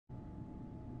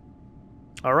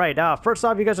Alright, first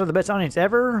off, you guys are the best audience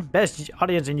ever. Best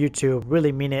audience in YouTube.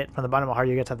 Really mean it from the bottom of my heart.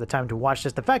 You guys have the time to watch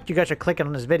this. The fact you guys are clicking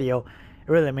on this video, it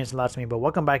really means a lot to me. But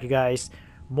welcome back, you guys.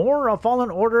 More Fallen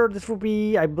Order. This will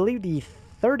be, I believe, the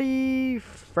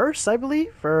 31st, I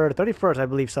believe? Or 31st, I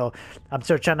believe so. I'm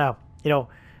still trying to,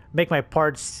 make my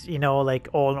parts, like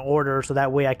all in order, so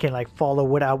that way I can like follow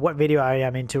what video I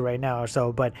am into right now.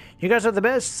 So, but you guys are the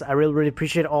best. I really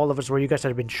appreciate all of us where you guys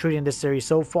have been treating this series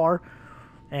so far,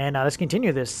 and let's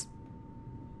continue this.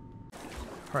 All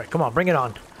right, come on, bring it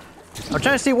on. I'm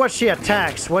trying to see what she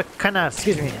attacks, what kind of,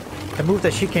 the move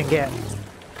that she can get.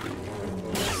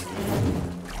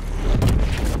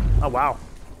 Oh wow,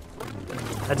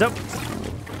 heads up.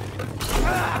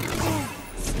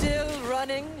 Still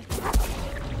running.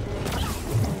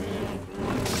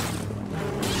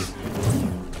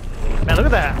 Man, look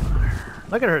at that.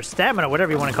 Look at her stamina,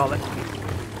 whatever you want to call it.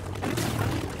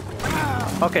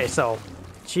 Okay, so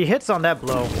she hits on that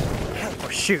blow. Oh,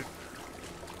 shoot.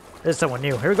 There's someone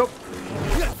new. Here we go.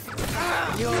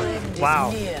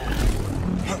 Wow.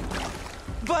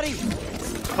 Buddy.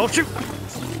 Oh, shoot.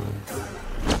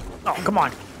 Oh, come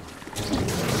on.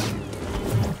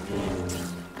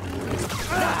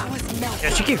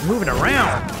 Yeah, she keeps moving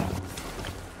around.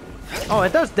 Oh,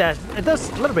 it does that. It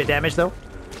does a little bit of damage, though.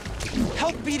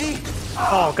 Help, BD.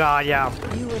 Oh god, yeah.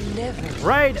 You were never.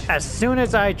 Right as soon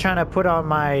as I try to put on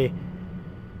my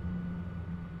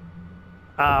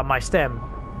my stem.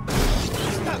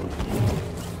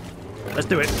 Let's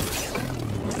do it.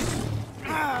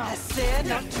 I said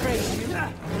not trade you.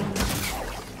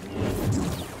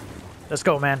 Let's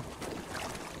go, man.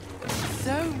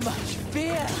 So much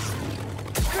fear.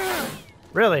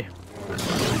 Really?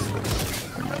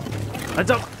 Let's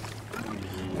go.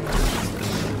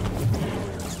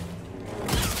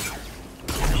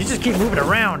 You just keep moving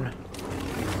around.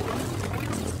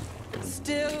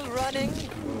 Still running.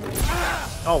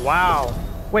 Oh wow.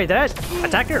 Wait, did I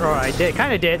attack her? Or I did.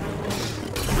 Kind of did.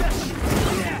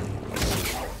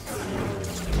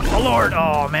 Oh lord.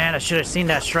 Oh man, I should have seen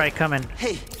that strike coming.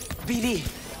 Hey, BD.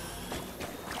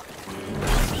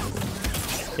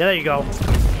 Yeah, there you go.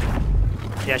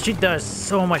 Yeah, she does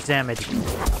so much damage.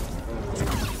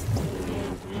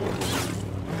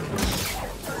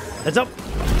 Heads up.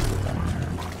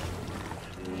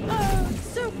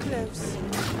 So close.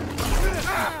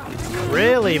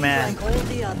 Really, man? Like all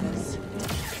the others.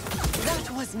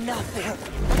 That was nothing.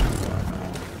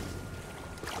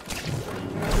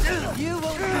 You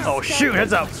won't. Oh shoot,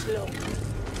 heads up.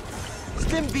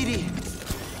 Stim, BD.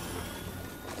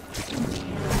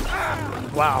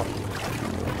 Wow.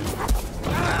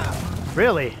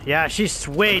 Really? Yeah, she's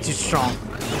way too strong.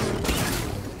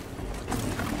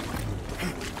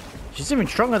 She's even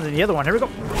stronger than the other one. Here we go.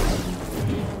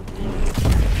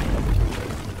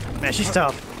 Man, she's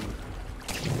tough.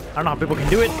 I don't know how people can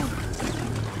do it.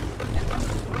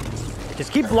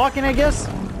 Just keep blocking, I guess.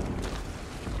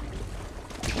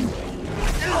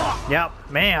 Yep,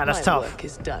 man, that's tough. My work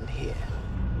is done here.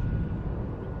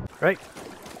 Right?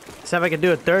 Let's see if I can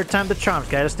do it third time the charms,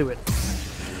 guys. Let's do it.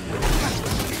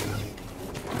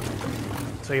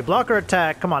 So you block her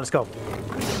attack. Come on, let's go.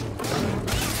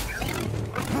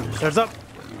 Starts up.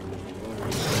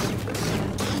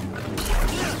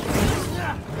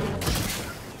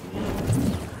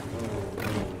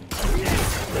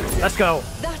 Let's go.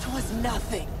 That was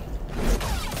nothing.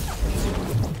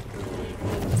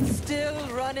 Still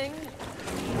running.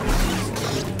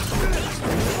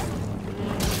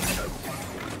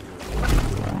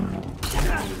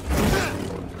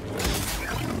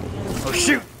 Oh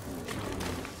shoot.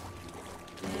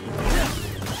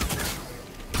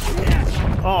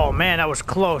 Oh man, that was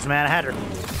close, man. I had her.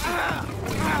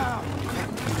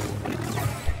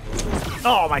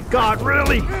 Oh my god,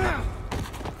 really?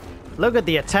 Look at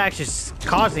the attack she's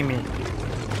causing me.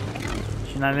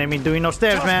 She's not even doing no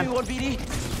stabs, man.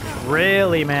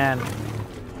 Really, man.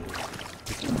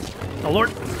 Oh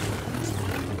lord.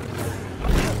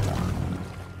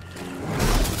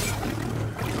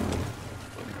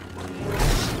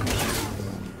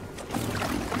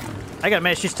 I gotta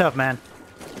admit, she's tough, man.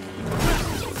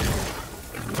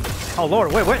 Oh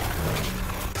lord, wait, wait.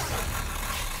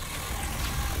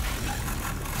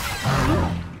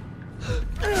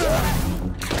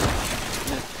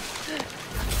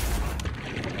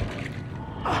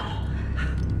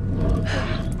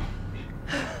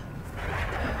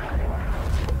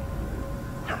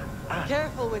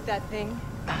 Careful with that thing.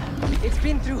 It's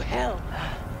been through hell.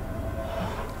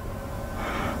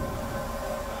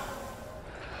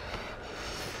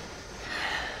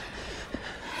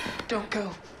 Don't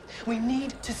go. We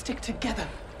need to stick together.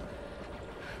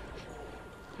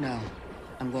 No.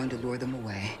 I'm going to lure them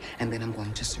away, and then I'm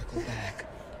going to circle back.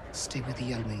 Stay with the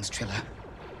younglings, Trilla.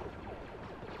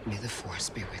 May the Force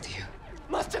be with you.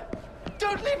 Master,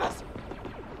 don't leave us!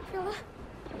 Trilla,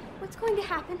 what's going to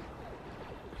happen?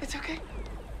 It's okay.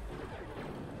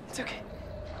 It's okay.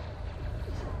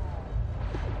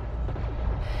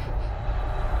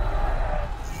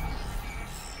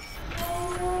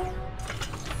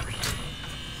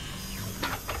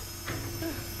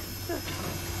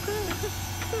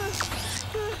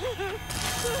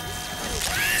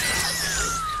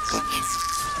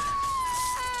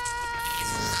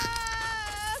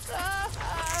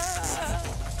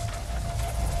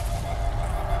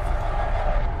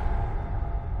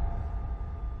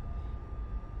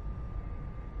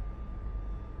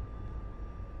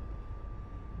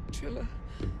 Trilla.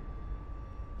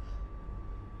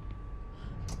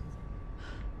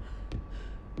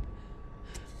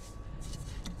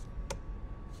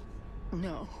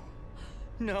 No.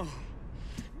 No.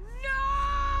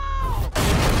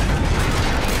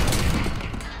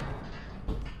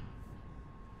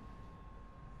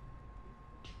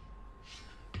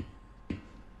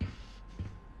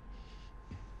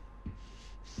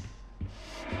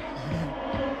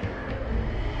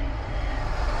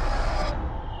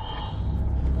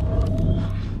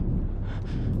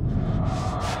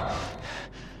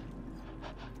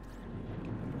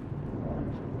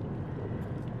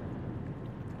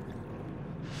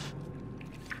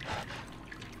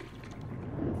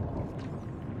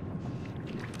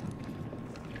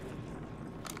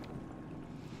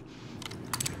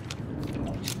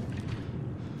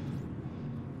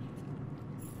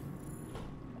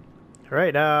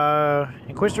 Alright,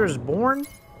 Inquisitor is born?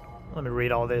 Let me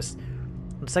read all this.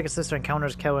 When the second sister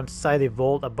encounters Kel inside the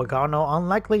vault of Bogano,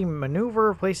 unlikely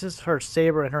maneuver places her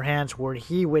saber in her hands where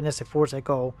he witnessed a Force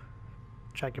echo.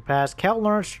 Track your past. Kel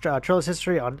learns Trilla's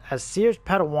history as Seer's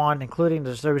Padawan, including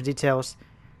the disturbing details.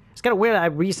 It's kind of weird I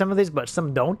read some of these, but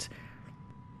some don't.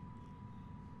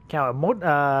 Kel,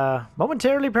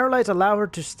 momentarily paralyzed, allow her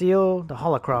to steal the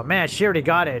holocron. Man, she already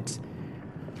got it.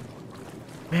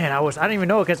 Man, I didn't even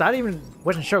know because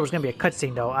wasn't sure it was gonna be a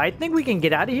cutscene though. I think we can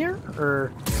get out of here,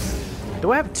 or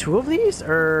do I have two of these,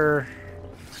 or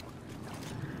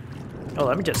oh,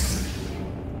 let me just.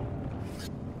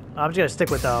 I'm just gonna stick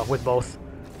with both.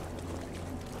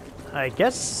 I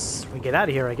guess we get out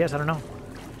of here. I guess I don't know.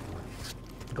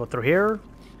 Go through here.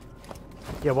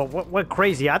 Yeah, what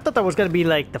crazy? I thought that was gonna be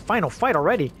like the final fight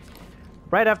already,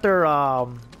 right after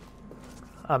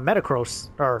Metacross,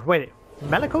 or wait,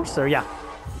 Melicos, or yeah.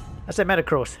 I said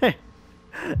Metacross.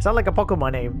 Sound like a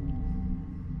Pokemon name.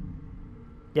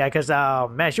 Yeah, because,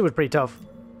 man, she was pretty tough.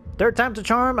 Third time's a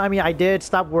charm. I mean, I did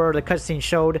stop where the cutscene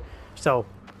showed, so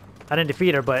I didn't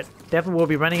defeat her, but definitely will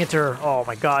be running into her. Oh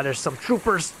my god, there's some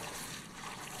troopers.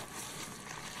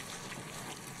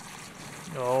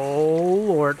 Oh,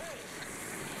 Lord.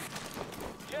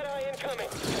 Jedi incoming.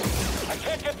 I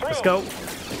can't get through. Let's go.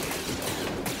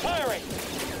 Firing.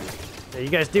 There, you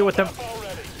guys deal with them.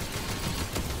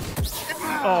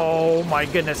 Oh my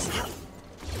goodness.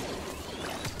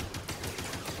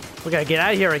 We gotta get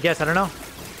out of here, I guess. I don't know.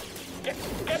 Get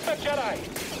the Jedi.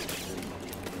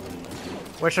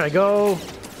 Where should I go?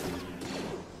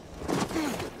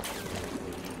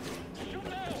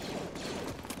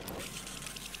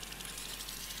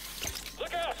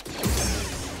 Look out.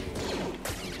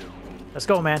 Let's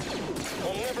go, man.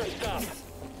 We'll never stop.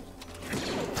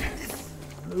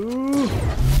 Ooh.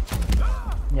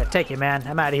 Yeah, take it, man.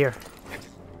 I'm out of here.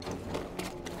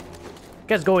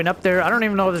 Guys going up there. I don't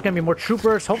even know if there's gonna be more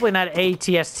troopers. Hopefully not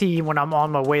ATST when I'm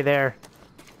on my way there.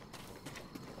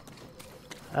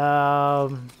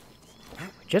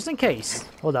 Just in case.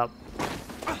 Hold up.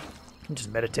 Just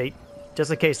meditate. Just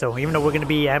in case, though. Even though we're gonna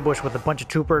be ambushed with a bunch of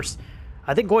troopers,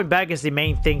 I think going back is the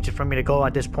main thing for me to go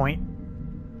at this point.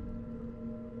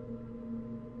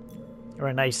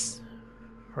 Alright, nice.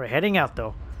 Alright, heading out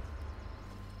though.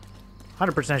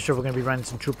 100% sure we're gonna be running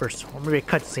some troopers. Or maybe a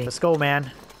cutscene. Let's go, man.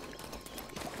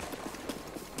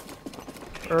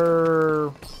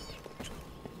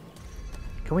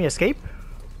 Can we escape?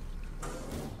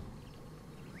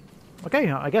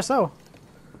 Okay, I guess so.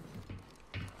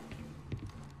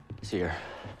 Seer,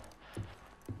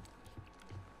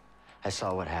 I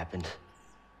saw what happened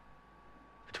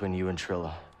between you and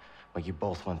Trilla, what you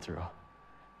both went through.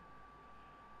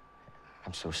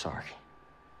 I'm so sorry.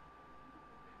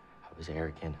 I was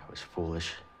arrogant, I was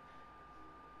foolish.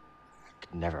 I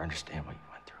could never understand what you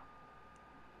went through.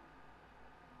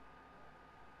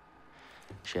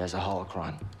 She has a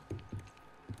holocron.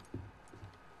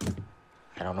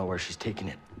 I don't know where she's taking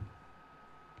it.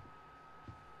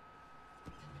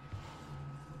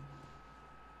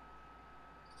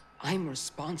 I'm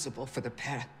responsible for the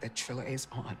path that TRILLA is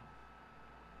on.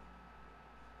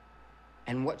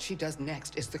 And what she does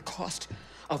next is the cost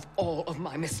of all of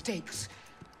my mistakes.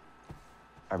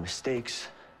 Our mistakes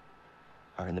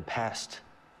are in the past.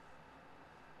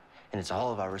 And it's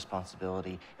all of our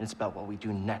responsibility, and it's about what we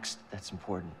do next that's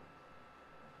important.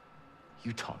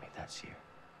 You taught me that, Seer.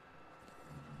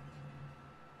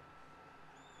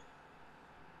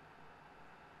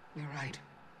 You're right.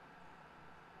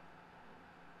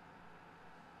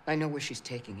 I know where she's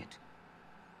taking it.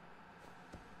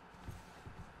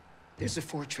 There's a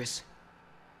fortress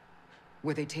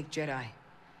where they take Jedi,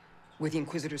 where the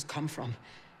Inquisitors come from.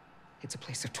 It's a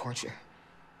place of torture.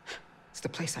 It's the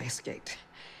place I escaped.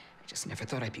 I just never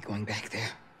thought I'd be going back there.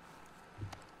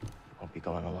 You won't be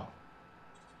going alone.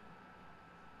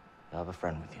 You'll have a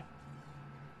friend with you.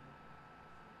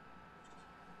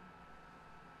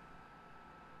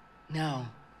 No.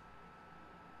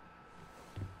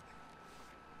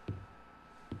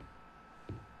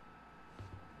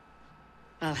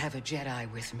 I'll have a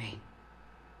Jedi with me.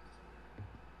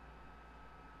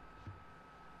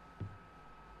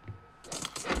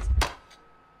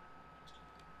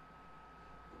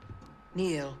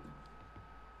 Neil.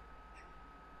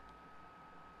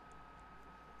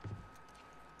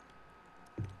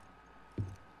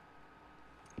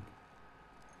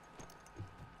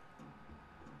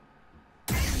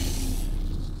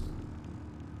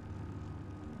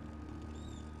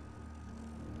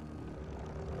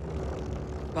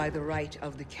 By the right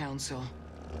of the Council,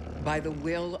 by the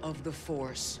will of the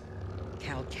Force,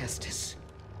 Cal Kestis.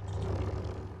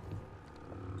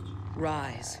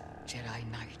 Rise,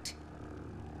 Jedi Knight.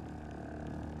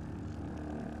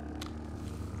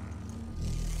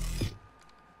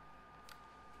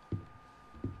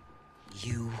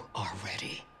 You are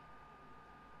ready.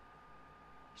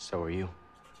 So are you.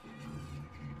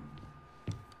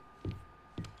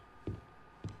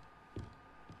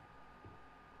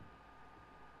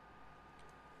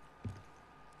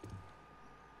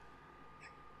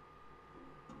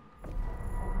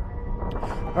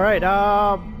 All right,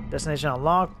 destination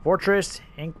unlocked. Fortress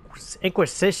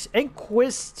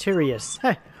Inquisitorius.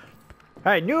 All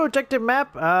right, new objective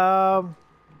map. Oh,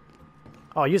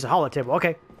 use a holo table.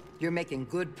 Okay. You're making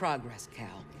good progress,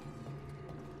 Cal.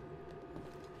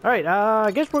 All right,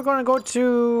 I guess we're gonna go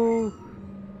to.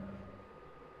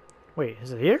 Wait,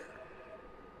 is it here?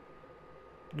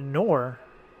 Nor.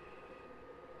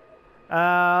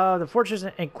 The Fortress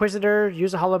Inquisitor.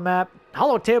 Use a holo map.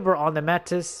 Holo table on the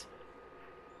Mantis.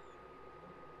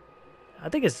 I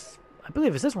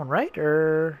believe it's this one, right?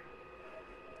 Or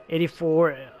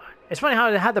 84. It's funny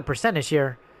how it had the percentage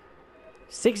here.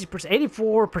 60%,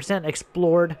 84%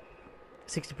 explored,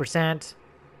 60%.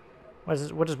 What is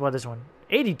this one?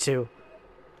 82,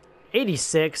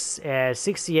 86,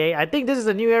 68. I think this is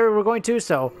the new area we're going to,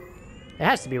 so it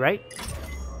has to be, right?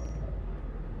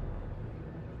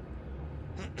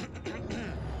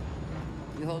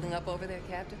 You holding up over there,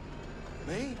 Captain?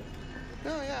 Me?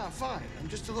 No, yeah, I'm fine. I'm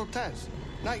just a little tense.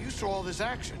 Not used to all this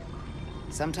action.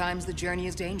 Sometimes the journey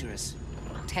is dangerous.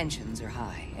 Tensions are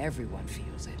high. Everyone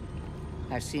feels it.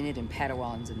 I've seen it in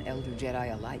Padawans and Elder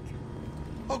Jedi alike.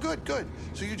 Oh, good, good.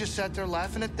 So you just sat there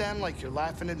laughing at them like you're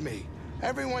laughing at me.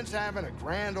 Everyone's having a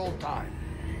grand old time.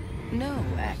 No,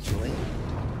 actually.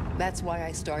 That's why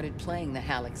I started playing the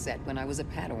Halleck set when I was a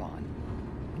Padawan.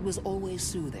 It was always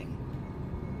soothing.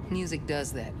 Music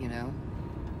does that, you know?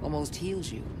 Almost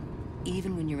heals you,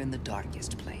 even when you're in the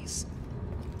darkest place.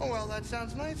 Oh, well, that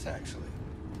sounds nice, actually.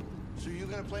 So you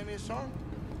gonna play me a song?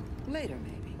 Later,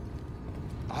 maybe.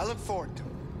 I look forward to it.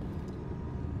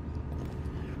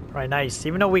 Right, nice.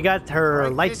 Even though we got her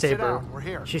All right, kids, sit lightsaber, down. We're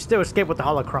here. she still escaped with the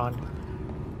holocron.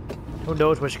 Who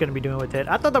knows what she's gonna be doing with it?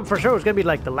 I thought that for sure it was gonna be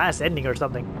like the last ending or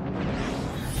something.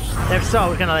 If so,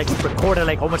 we're gonna like record it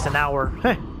like almost an hour.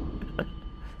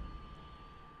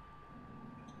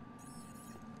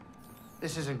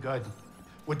 This isn't good.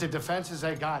 With the defenses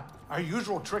they got, our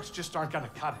usual tricks just aren't gonna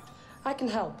cut it. I can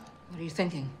help. What are you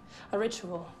thinking? A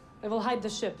ritual. It will hide the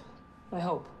ship, I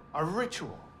hope. A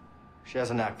ritual. She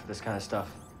has a knack for this kind of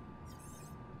stuff.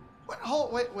 Wait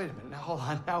a minute. Now, hold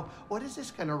on. Now, what is this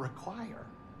gonna require?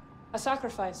 A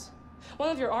sacrifice. One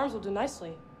of your arms will do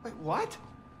nicely. Wait, what?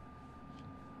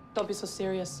 Don't be so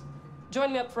serious.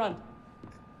 Join me up front.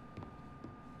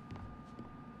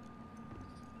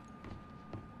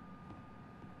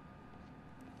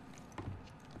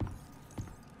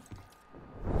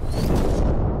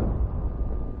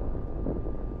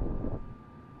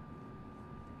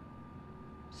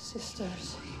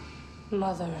 Sisters,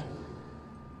 Mother,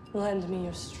 lend me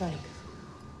your strength.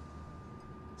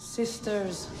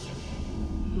 Sisters,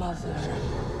 Mother,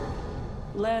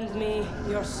 Lend me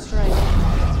your strength.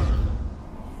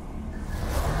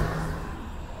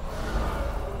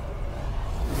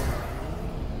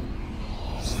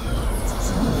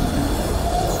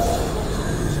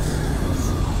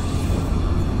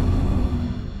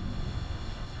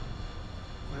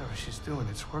 Whatever she's doing,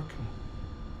 it's working.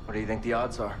 What do you think the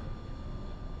odds are?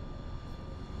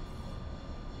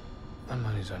 My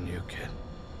money's on you, kid.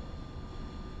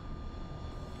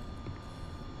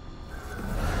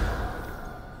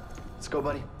 Let's go,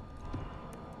 buddy.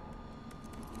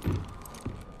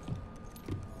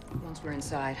 Once we're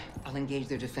inside, I'll engage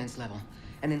their defense level,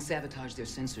 and then sabotage their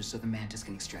sensors so the Mantis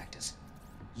can extract us.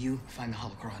 You find the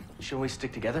holocron. Shouldn't we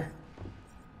stick together?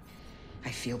 I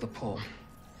feel the pull.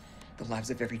 The lives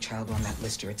of every child on that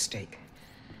list are at stake.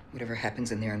 Whatever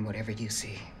happens in there and whatever you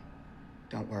see,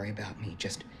 don't worry about me.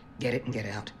 Just get it and get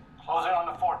out. Close in on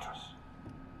the fortress.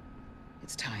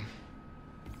 It's time.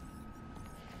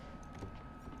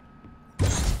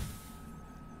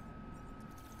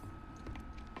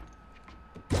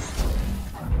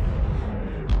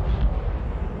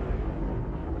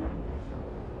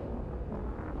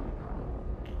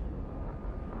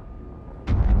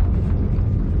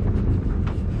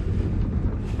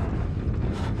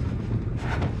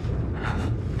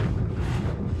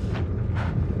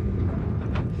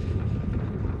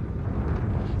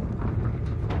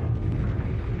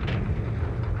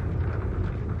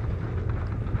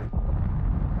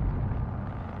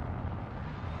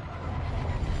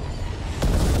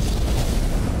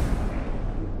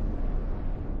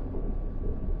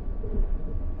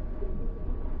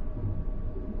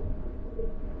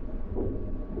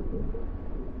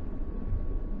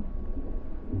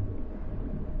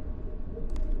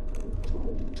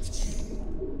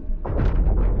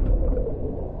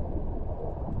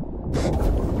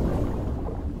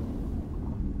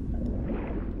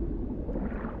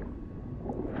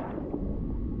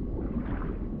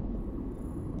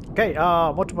 Okay,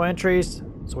 multiple entries.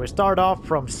 So we start off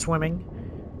from swimming.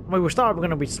 I mean, we're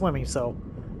gonna be swimming, so.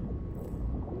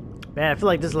 Man, I feel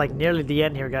like this is like nearly the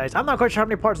end here, guys. I'm not quite sure how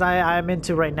many parts I'm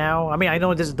into right now. I mean, I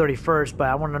know this is 31st, but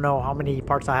I want to know how many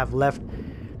parts I have left.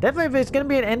 Definitely, if it's gonna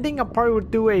be an ending, I probably would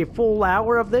do a full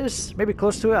hour of this. Maybe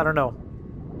close to it, I don't know.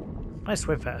 I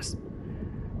swim fast.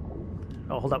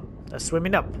 Oh, hold up. That's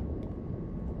swimming up.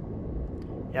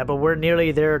 Yeah, but we're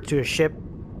nearly there to a ship.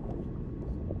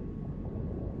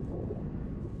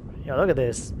 Yeah, look at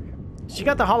this. She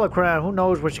got the holocron. Who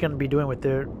knows what she's gonna be doing with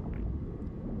it?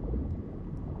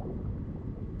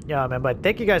 Yeah, man. But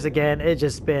thank you guys again. It's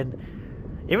just been,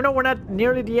 even though we're not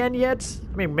nearly the end yet.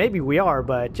 I mean, maybe we are,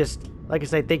 but just like I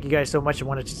said, thank you guys so much. I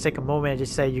wanted to take a moment and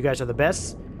just say you guys are the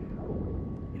best.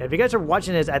 And if you guys are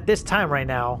watching this at this time right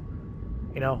now,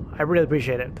 you know, I really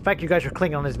appreciate it. The fact you guys are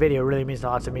clicking on this video really means a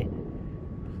lot to me.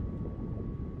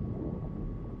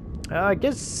 I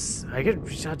guess I could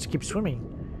just keep swimming.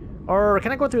 Or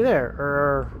can I go through there?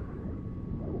 Or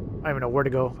I don't even know where to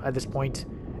go at this point.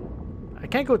 I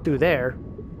can't go through there.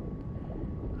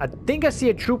 I think I see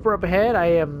a trooper up ahead. I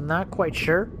am not quite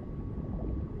sure.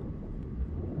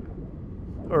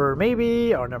 Or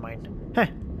maybe... Oh, never mind.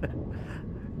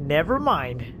 Never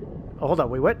mind. Oh, hold on.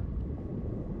 Wait, what?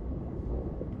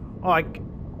 Oh,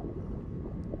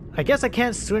 I guess I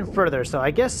can't swim further, so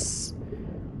I guess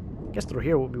through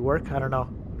here would be work. I don't know.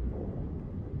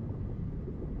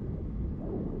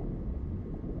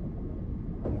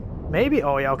 Maybe?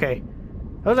 Oh, yeah, okay.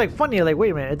 I was like, funny, like,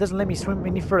 wait a minute, it doesn't let me swim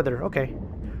any further. Okay.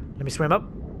 Let me swim up.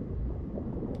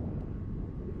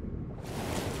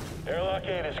 Airlock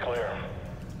 8 is clear.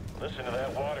 Listen to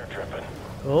that water dripping.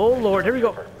 Oh, Lord, here we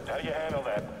go. How do you handle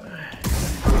that?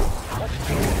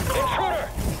 Intruder!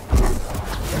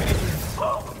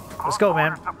 Let's go,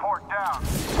 man. Support down.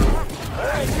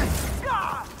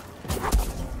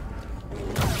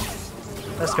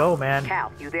 Let's go, man.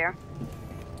 Cal, you there?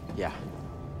 Yeah.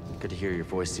 Good to hear your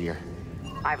voice, Seer.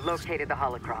 I've located the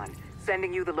holocron.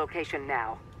 Sending you the location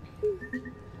now.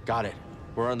 Got it.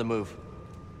 We're on the move.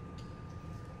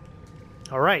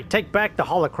 Alright, take back the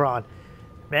holocron.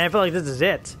 Man, I feel like this is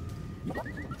it.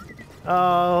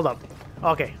 Hold up.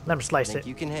 Okay, let me slice Think it.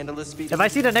 you can handle this speed? If I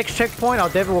see the next checkpoint, I'll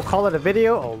definitely will call it a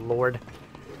video. Oh, Lord.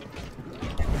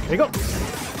 Here you go.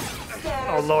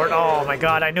 Oh, Lord. Oh, my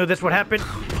God. I knew this would happen.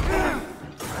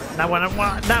 Not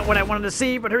what I wanted to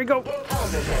see, but here we go.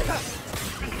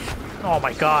 Oh,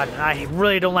 my God. I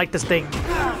really don't like this thing.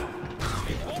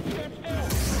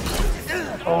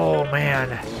 Oh,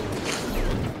 man.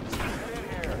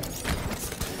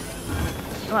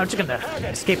 Oh, I'm just gonna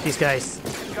escape these guys.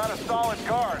 Got a solid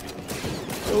guard.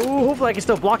 Ooh, hopefully I can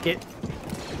still block it.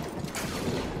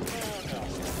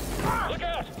 Look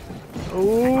out!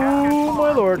 Ooh,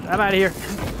 my lord. I'm out of here.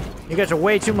 You guys are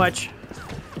way too much.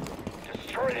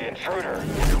 Destroy the intruder.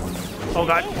 Oh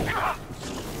god.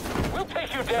 We'll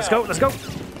take you down. Let's go, let's go.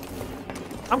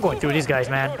 I'm going through these guys,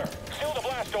 man. Seal the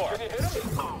blast door. Can you hit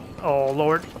him? Oh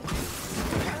lord.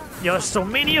 Yo, there's so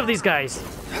many of these guys.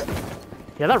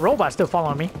 Yeah, that robot's still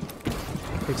following me.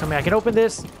 Please tell me I can open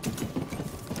this.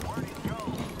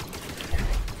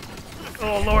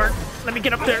 Oh lord. Let me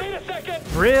get up there.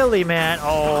 Really, man?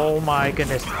 Oh my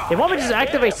goodness. They want me to just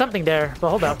activate something there, but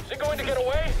hold up. Is it going to get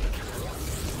away?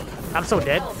 I'm so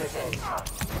dead.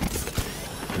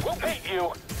 We'll beat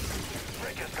you.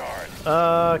 Break his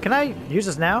guard. Can I use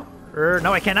this now?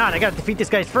 No, I cannot. I gotta defeat these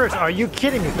guys first. Are you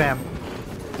kidding me, fam?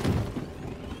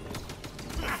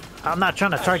 I'm not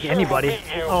trying to target anybody.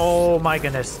 Oh my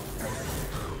goodness.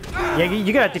 Yeah,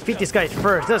 you gotta defeat these guys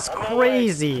first. That's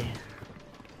crazy.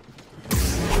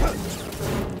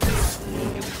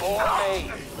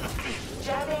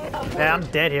 Yeah, I'm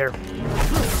dead here.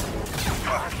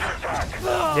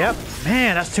 Yep.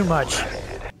 Man, that's too much.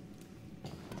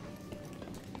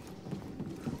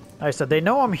 Alright, so they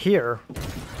know I'm here.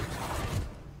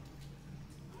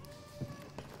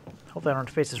 Hopefully I don't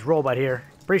face this robot here.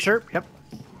 Pretty sure. Yep.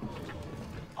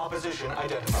 Opposition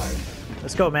identified.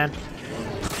 Let's go, man.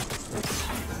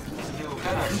 You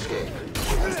cannot escape.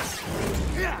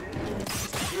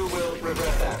 You will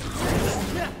regret that.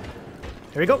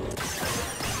 Here we go.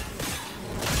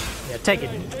 Yeah, take it.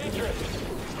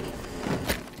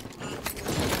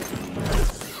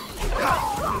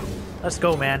 Let's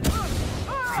go, man.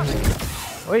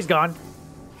 Oh, he's gone.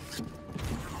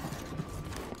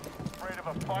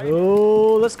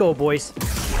 Oh, let's go, boys.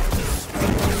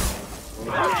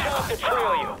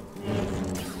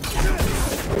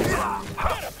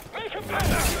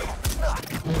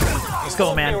 Let's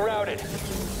go, man.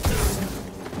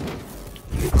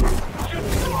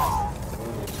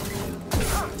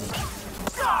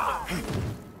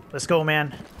 Let's go,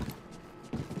 man.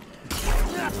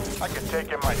 I could take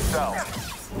him myself.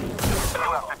 You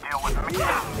have to deal with me.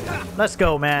 Let's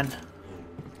go, man.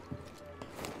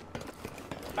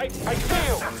 I see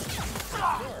you.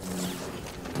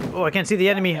 Oh, I can't see the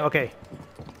enemy. Okay.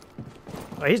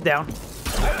 Oh, he's down. I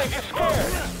think he's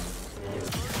scared.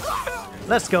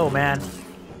 Let's go, man.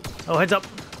 Oh, heads up.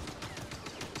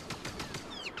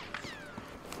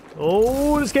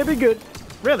 Oh, this can't be good.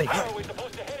 Really? How are we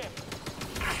supposed to hit him?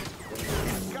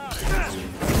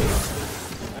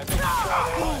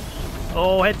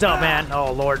 Oh, heads up, man.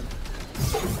 Oh, Lord.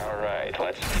 All right,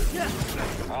 let's.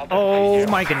 Oh,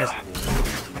 my goodness.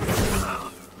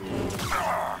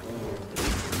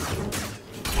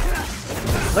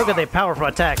 Look at the powerful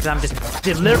attacks I'm just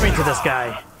delivering to this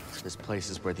guy. This place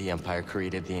is where the Empire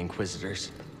created the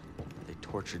Inquisitors. They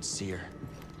tortured Seer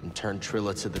and turned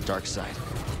Trilla to the dark side.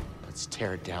 Let's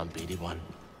tear it down, BD-1.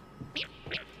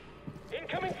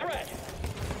 Incoming threat.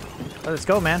 Let's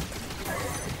go, man.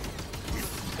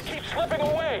 It keeps slipping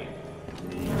away.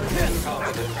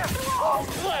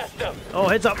 Blast him. Oh,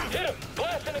 heads up. Hit him.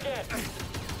 Blast him again.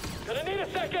 Gonna need a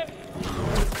second.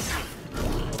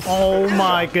 Oh,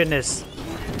 my goodness.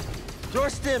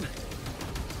 Thrust him!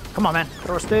 Come on, man.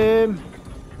 Thrust him.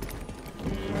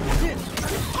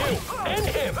 End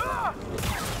him. Oh,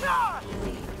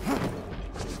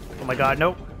 my God.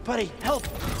 Nope. Buddy, help!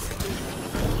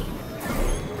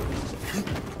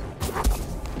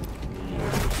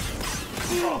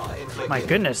 My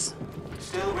goodness.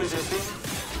 Still resisting?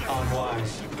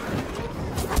 Unwise.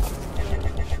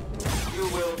 You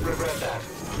will regret that.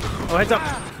 Oh, heads up.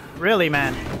 Really,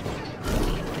 man.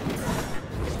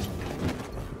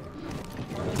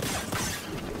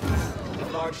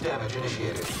 Large damage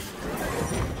initiated.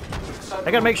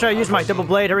 I gotta make sure I use my double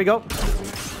blade. Here we go.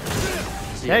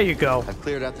 There you go. I've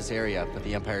cleared out this area, but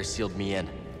the Empire sealed me in.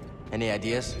 Any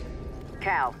ideas?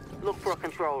 Cal, look for a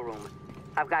control room.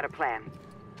 I've got a plan.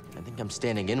 I think I'm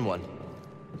standing in one.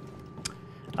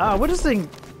 What does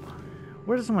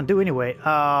someone do anyway?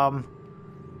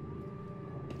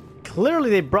 Clearly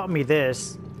they brought me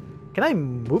this. Can I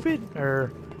move it,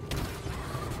 or?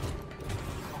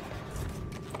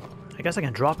 I guess I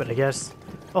can drop it, I guess.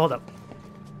 Oh, hold up.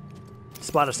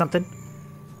 Spotted something.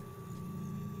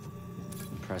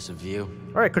 Impressive view.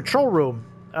 Alright, control room.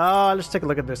 Let's take a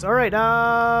look at this. Alright,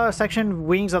 section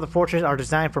wings of the fortress are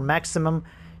designed for maximum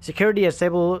security and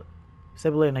stable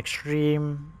in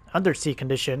extreme undersea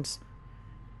conditions.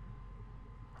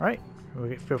 Alright,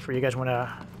 feel free. You guys want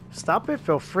to stop it?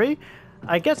 Feel free.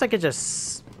 I guess I could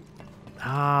just...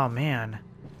 Oh, man.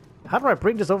 How do I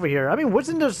bring this over here? I mean,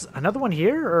 wasn't there another one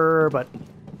here? But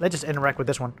let's just interact with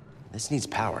this one. This needs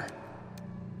power.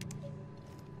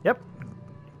 Yep.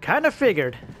 Kind of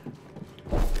figured.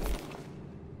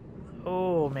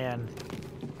 Oh, man.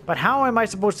 But how am I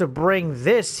supposed to bring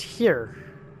this here?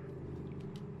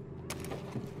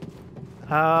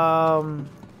 I don't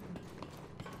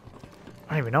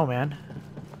even know, man.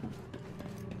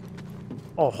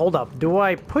 Oh, hold up. Do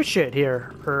I push it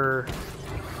here? Or...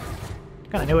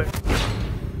 Kinda knew it.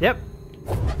 Yep.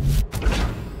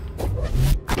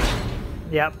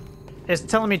 Yep. It's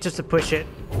telling me just to push it.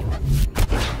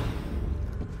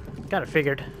 Kinda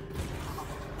figured.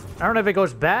 I don't know if it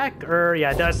goes back or...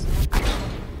 Yeah, it does.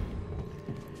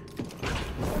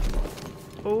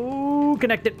 Oh,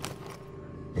 connected.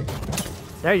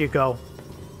 There you go.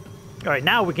 Alright,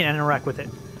 now we can interact with it.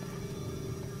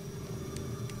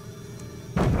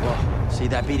 Whoa, see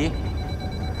that, BD?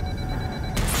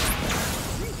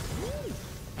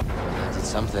 Did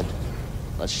something.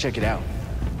 Let's check it out.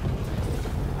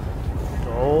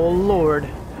 Oh, Lord.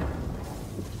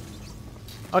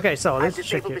 Okay, so I've let's check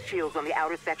disabled it. the shields on the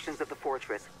outer sections of the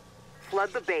fortress.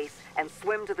 Flood the base and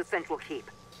swim to the central keep.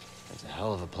 That's a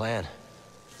hell of a plan.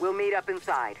 We'll meet up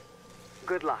inside.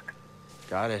 Good luck.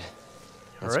 Got it.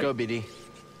 Let's All right. go, BD.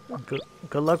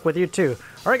 Good luck with you too.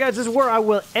 Alright guys, this is where I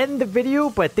will end the video,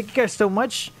 but thank you guys so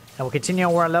much. And we'll continue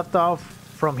on where I left off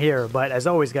from here. But as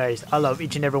always guys, I love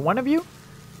each and every one of you.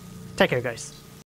 Take care guys.